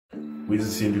We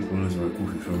just seen people who's very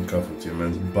goofy from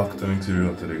Kafutainmentz back to next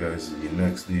video today, guys. The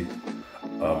next day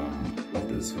of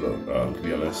this vlog. To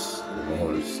be honest, I don't know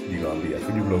how this day gonna be. I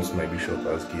think the vlogs might be short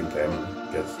as game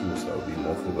time gets through, so I'll be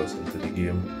more focused into the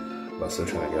game. But still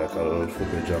trying to get a lot of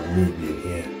footage of me being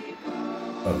here.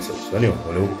 So anyway,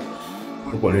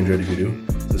 hope you enjoyed the video.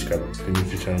 Subscribe to the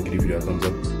YouTube channel, give the video a thumbs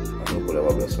up. I hope you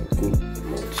have a blessing. Cool.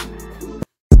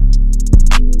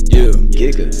 Yeah,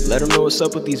 Giga, let them know what's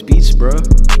up with these beats, bro.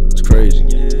 It's crazy.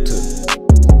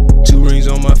 Two rings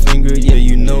on my finger, yeah,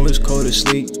 you know it's cold to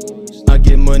sleep. I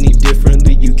get money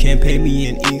differently, you can't pay me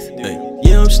in ETH. Hey.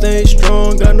 Yeah, I'm staying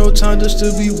strong, got no time just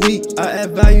to be weak. I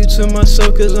add value to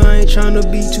myself cause I ain't trying to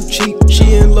be too cheap.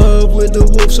 She in love with the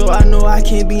wolf, so I know I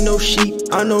can't be no sheep.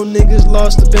 I know niggas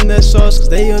lost up in that sauce cause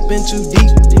they up in too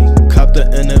deep. Cop the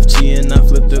NFT and I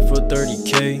flipped it for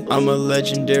 30K. I'm a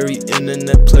legendary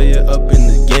internet player up in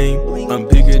the game. I'm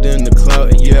bigger than the clout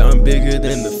and yeah, I'm bigger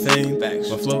than the fame.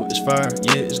 My flow is fire,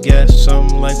 yeah, it's gas,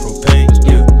 something like propane.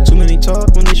 Yeah, too many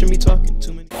talk when they should be talking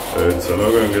too many. Alright, so now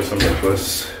we're gonna get some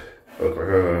breakfast. Look like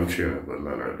I'm chewing, but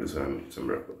man, I just had some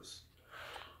breakfast.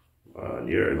 And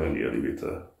yeah, I'm on the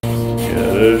elevator.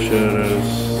 Yeah, there she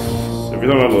is. Every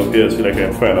time I go up here, I feel like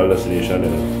I'm final destination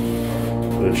in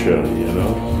literally, you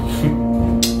know?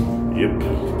 Yep.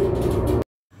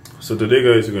 So today,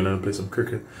 guys, we're gonna play some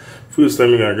cricket. First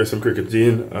time we're gonna get some cricket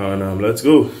in, and let's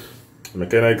go. I'm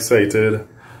kinda excited.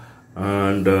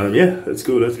 And yeah, let's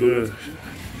go. So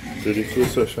the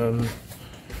first session,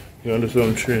 we're gonna do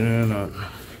some training and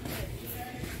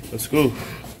let's go.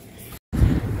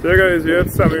 So yeah, guys, we had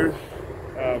Sammy.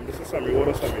 This is Sammy 1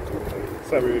 or Sammy 2?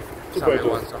 Sammy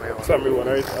 2.2. Sammy 1,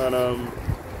 right? And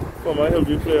for my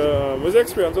Hillview player, what's the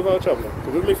experience of our traveling?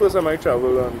 Because this is my first time I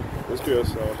travel and I was curious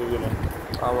what to do now.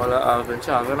 Well, I've been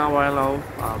traveling a while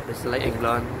now. Places like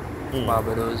England,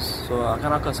 Barbados, so I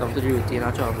kind of accustomed to the routine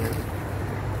of traveling.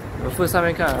 The first time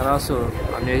in Canada, so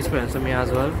a new experience for me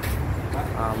as well.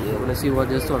 I'm going to see what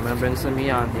this tournament brings to me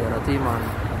and the other team, and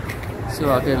see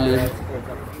what I can learn.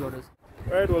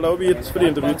 Alright, well that will be it for the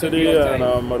interview today, and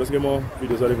I'll just get more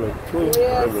videos of the vlog. Cool.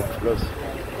 Bless.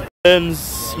 And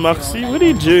Maxi, what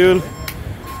did you do?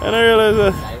 And I realized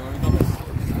that.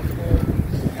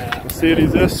 Let's see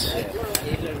these this.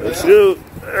 Let's go.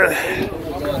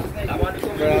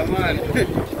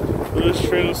 First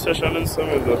training session in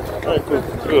summer though. Alright, cool.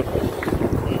 Let's go.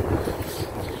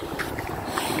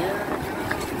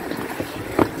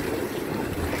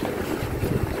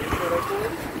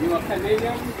 You are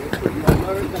Canadian, you are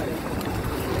American.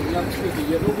 You have to speak,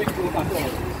 you don't make no at all.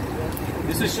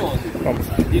 This is short.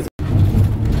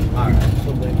 Alright, so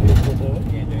when you put over,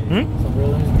 so we're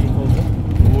going to be over.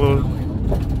 Well,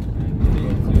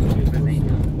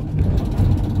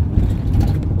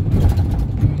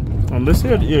 and this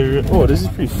here, area. Oh, this is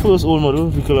the first old model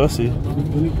vehicle I see.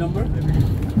 Unit number?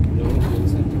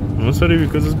 I'm sorry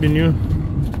because it's been new.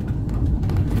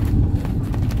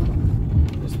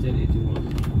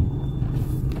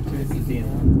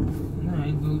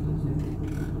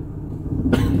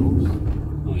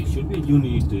 No, it should be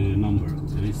unit number.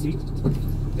 Can you see?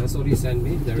 That's what he sent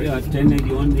me. There yeah,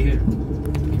 1091 here.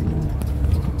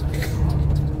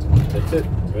 That's it,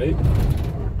 right?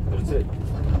 That's it.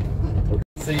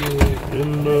 See you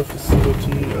In the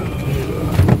facility.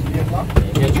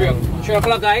 Yeah, 3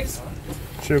 o'clock, guys.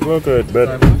 3 o'clock at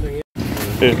bed.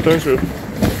 Hey, thanks, bro.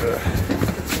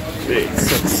 Hey,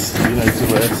 it's nice to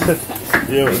wear.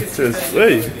 Yeah, it says,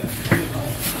 hey.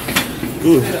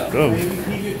 Good, come.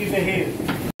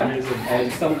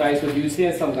 And some guys would use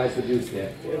here, some guys would use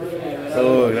there.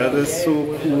 Oh, that is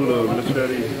so cool, though,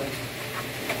 literally.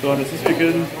 So, this is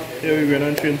speaking. Here we're going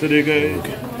on train today, guys.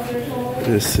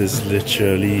 This is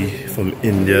literally from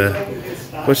India.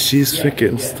 But she's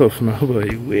freaking stuff now,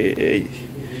 boy. Way.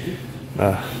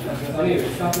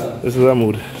 This is our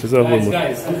mood. This is our whole mood.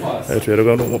 Guys, Right, we're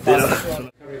going to go up there.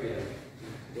 Caribbean.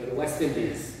 We're the West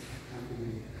Indies.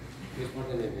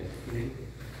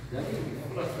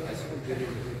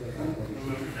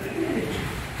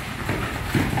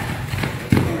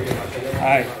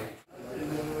 Hi.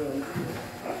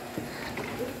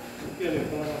 You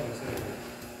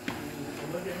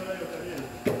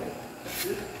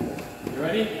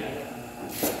ready?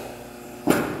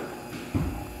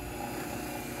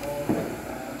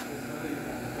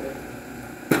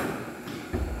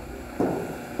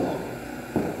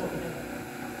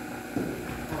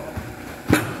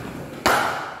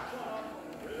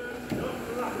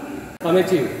 Coming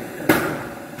to you.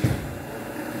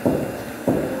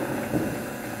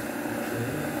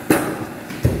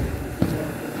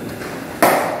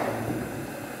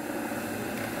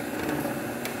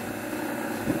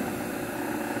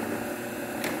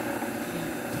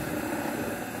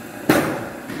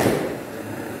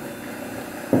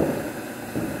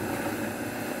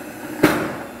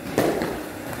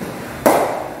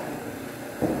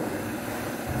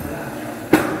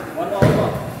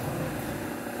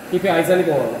 Keep your eyes on the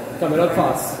ball. Coming out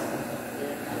fast.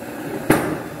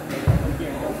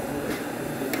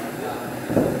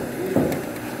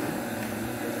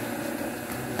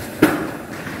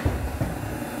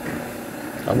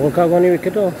 I'm going to come on the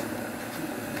wicket though.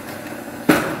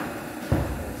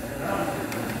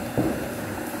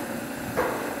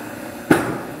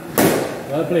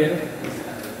 Well played.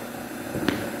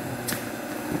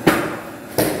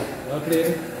 Well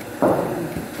played.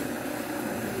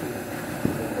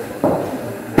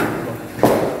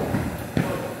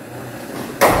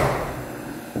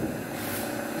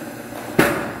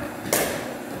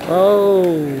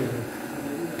 Oh.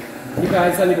 Keep your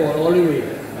eyes on the ball all the way.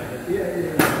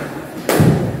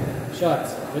 Shot.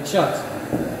 Good shot.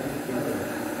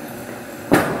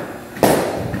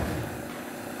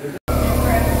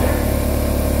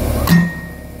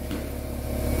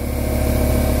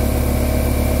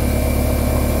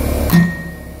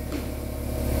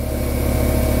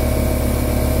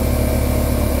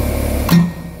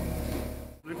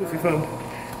 From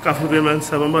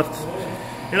Kafutainmentz,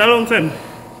 but in a long time,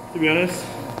 to be honest.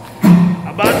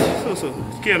 A bad, so.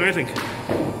 Scale, I think.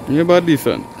 You're about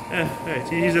decent. Yeah, right.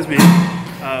 He's just being,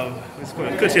 what's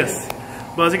called, courteous.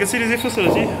 But as you can see, there's a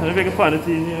facility, and a big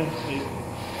quantity in here. Like,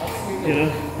 you know,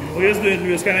 we was doing,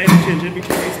 we was kind of interchanging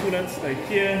between the students, like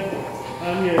here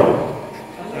and here.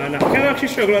 And I can actually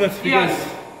struggle on it because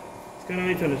it's kind of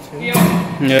internet. You know?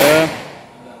 Yeah.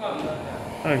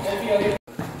 Alright.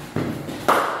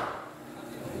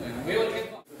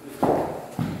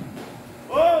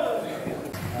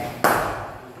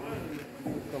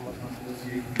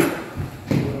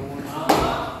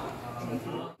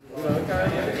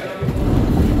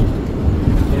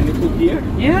 Here?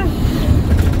 Yeah.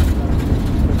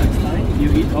 That's fine. You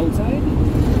eat outside?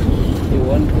 You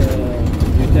want,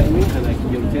 you tell me, and like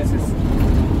your taste is,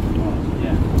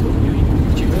 yeah. You eat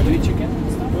chicken? You eat chicken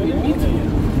and stuff? You eat meat?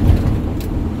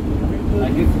 Yeah. I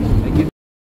give.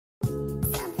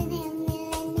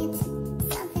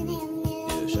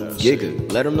 Giga,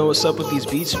 let them know what's up with these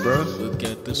beats, bro. Look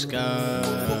at the sky.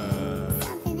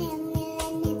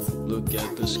 Look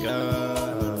at the sky.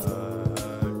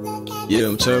 Yeah,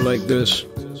 I'm turned like this.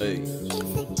 Hey.